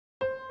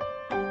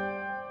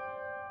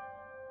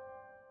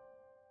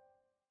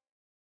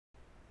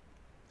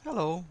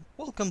Hello,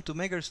 welcome to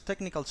Megger's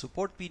Technical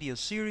Support video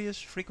series,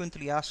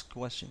 Frequently Asked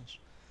Questions.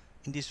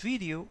 In this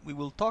video, we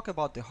will talk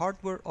about the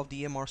hardware of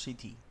the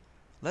MRCT.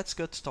 Let's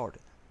get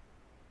started.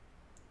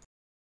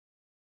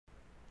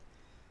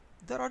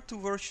 There are two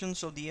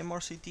versions of the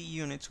MRCT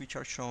units which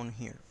are shown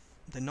here,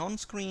 the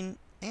non-screen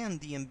and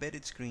the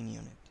embedded screen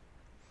unit.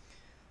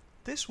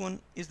 This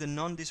one is the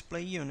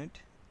non-display unit,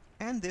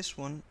 and this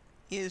one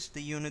is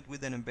the unit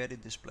with an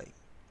embedded display.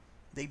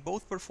 They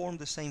both perform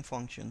the same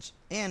functions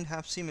and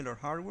have similar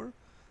hardware,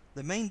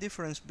 the main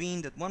difference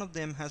being that one of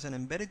them has an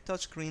embedded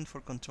touchscreen for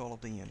control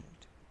of the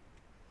unit.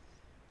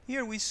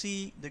 Here we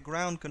see the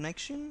ground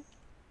connection,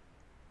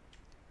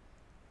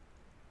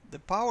 the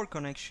power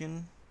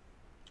connection,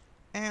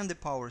 and the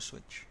power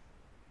switch.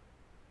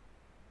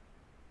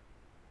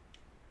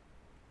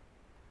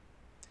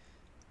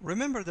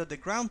 Remember that the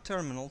ground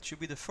terminal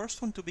should be the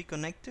first one to be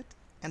connected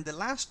and the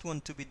last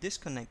one to be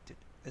disconnected.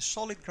 A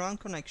solid ground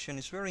connection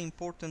is very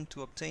important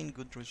to obtain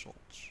good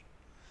results.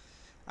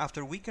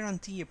 After we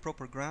guarantee a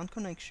proper ground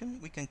connection,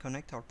 we can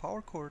connect our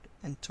power cord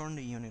and turn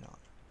the unit on.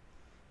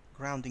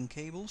 Grounding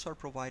cables are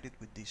provided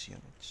with these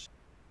units.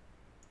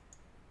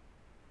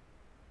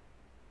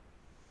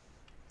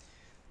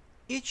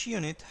 Each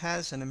unit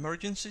has an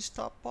emergency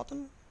stop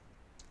button,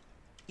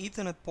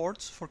 Ethernet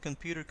ports for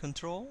computer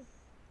control,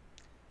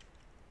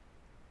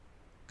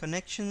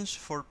 connections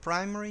for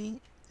primary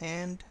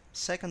and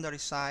secondary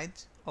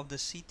sides of the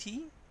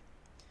CT.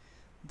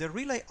 The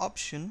relay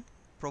option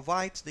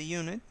provides the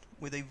unit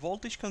with a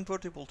voltage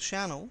convertible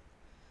channel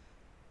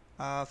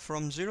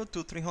from 0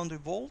 to 300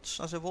 volts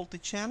as a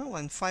voltage channel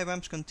and 5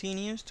 amps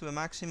continuous to a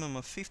maximum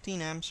of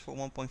 15 amps for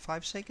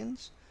 1.5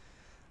 seconds,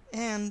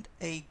 and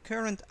a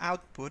current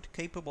output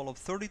capable of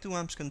 32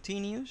 amps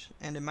continuous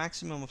and a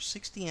maximum of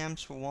 60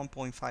 amps for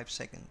 1.5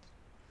 seconds.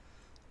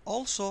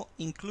 Also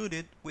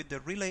included with the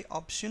relay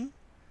option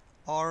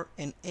are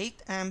an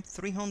 8 amp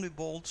 300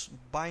 volts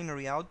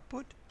binary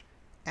output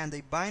and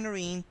a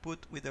binary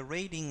input with a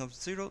rating of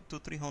 0 to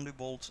 300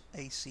 volts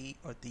AC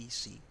or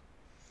DC.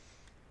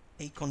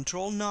 A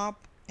control knob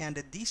and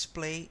a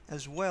display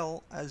as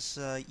well as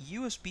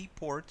USB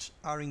ports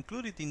are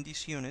included in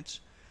these units,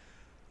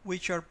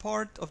 which are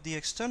part of the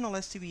external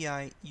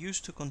STVI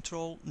used to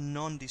control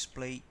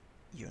non-display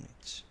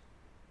units.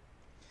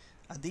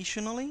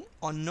 Additionally,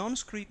 on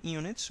non-screen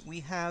units we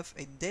have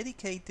a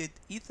dedicated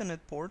Ethernet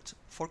port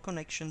for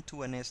connection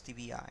to an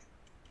STVI.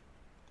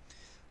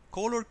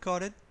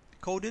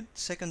 Color-coded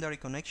secondary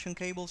connection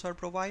cables are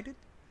provided.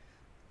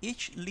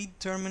 Each lead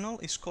terminal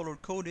is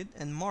color-coded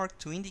and marked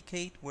to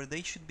indicate where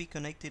they should be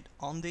connected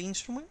on the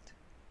instrument.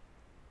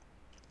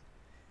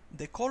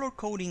 The color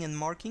coding and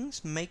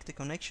markings make the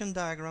connection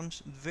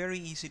diagrams very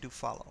easy to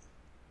follow,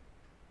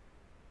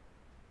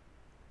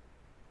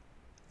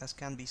 as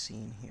can be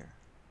seen here.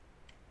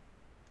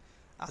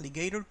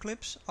 Alligator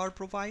clips are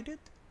provided,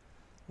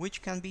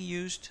 which can be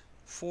used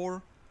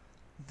for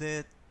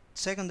the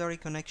secondary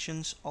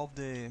connections of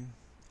the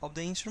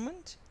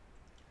instrument,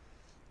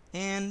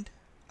 and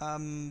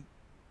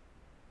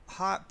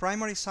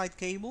primary side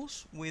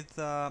cables with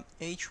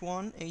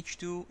H1,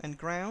 H2 and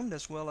ground,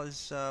 as well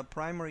as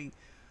primary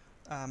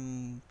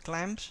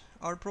clamps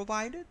are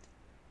provided,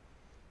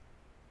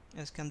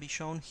 as can be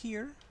shown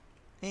here,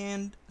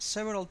 and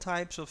several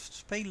types of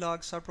spay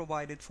lugs are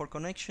provided for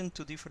connection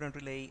to different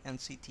relay and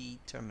CT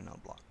terminal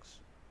blocks.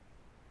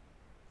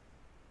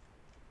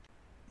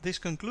 This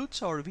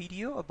concludes our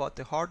video about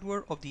the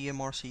hardware of the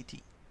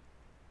MRCT.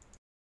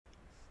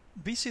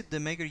 Visit the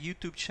Megger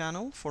YouTube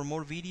channel for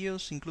more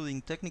videos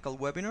including technical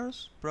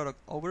webinars,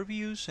 product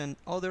overviews, and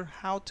other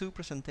how-to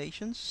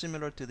presentations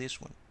similar to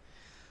this one.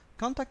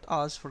 Contact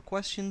us for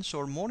questions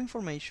or more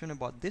information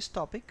about this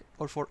topic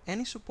or for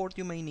any support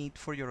you may need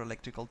for your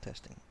electrical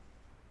testing.